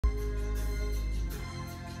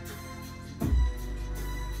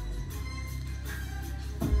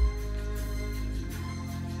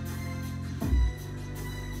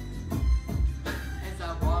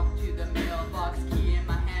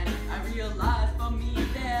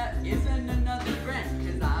isn't another brand,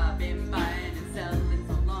 cause I've been buying and selling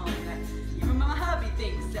so long that even my hubby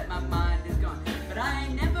thinks that my mind is gone. But I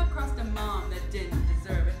ain't never crossed a mom that didn't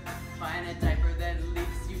deserve it. Buying a diaper that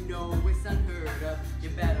leaks, you know it's unheard of. You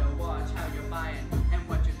better watch how you're buying and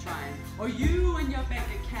what you're trying, or you and your bank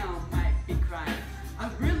account might be crying. I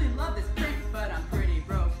really love this print, but I'm pretty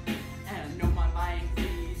broke, and I know my buying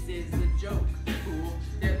fees is a joke. Fool,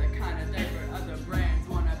 they're the kind of diaper other brands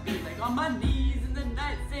wanna be like. On my knees in the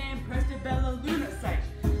night saying press the Bella Luna site.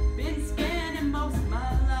 Been spending most of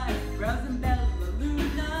my life browsing Bella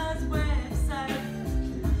Luna's website.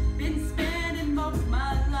 Been spending most of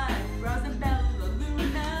my life browsing Bella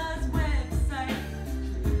Luna's website.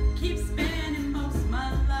 Keep spending most of my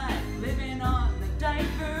life living on the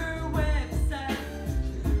diaper website.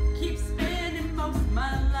 Keep spending most of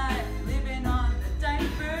my life living on the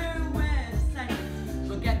diaper website.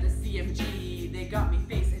 Look at the CMG, they got me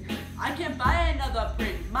facing. I can't buy another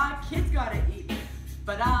print, my kids gotta eat.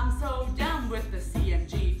 But I'm so down with the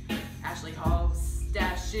CMG. Ashley Hall's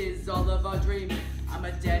stash is all of our dream. I'm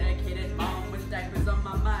a dedicated mom with diapers on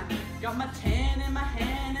my mind. Got my tan in my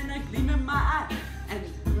hand and a gleam in my eye. And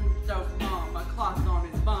so mom, a cloth on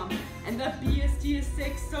his bum. And the BST is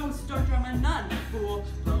 6, so start drumming none. Fool,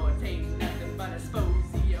 blow it ain't nothing but a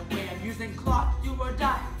sposy way I'm using cloth, you or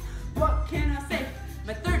die. What can I say?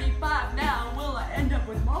 I'm 35 now, will I end up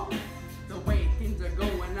with more? The way things are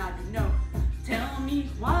going, I do know. Tell me,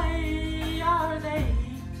 why are they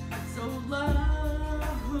so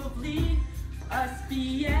lovely? Us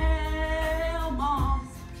BL moms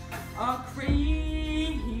are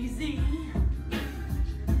crazy.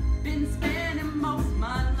 Been spending most of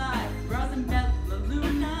my life browsing Bella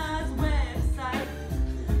Luna's website.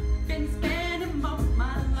 Been spending most of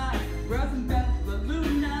my life browsing Bella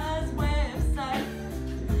Luna's website.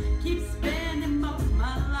 Keep spending most of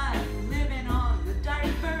my life living on the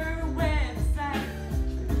diaper website.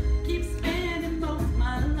 Keep spending most of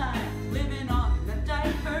my life living on the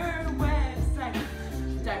diaper website.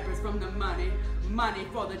 Diapers from the money, money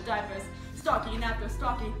for the diapers. Stocking after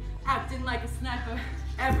stocking, acting like a sniper.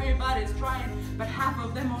 Everybody's trying, but half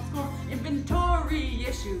of them won't score. Inventory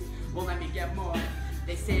issues, well let me get more.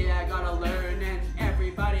 They say I gotta learn and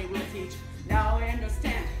everybody will teach. Now I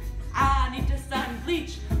understand, I need to sun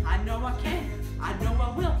bleach. I know I can, I know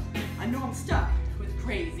I will, I know I'm stuck.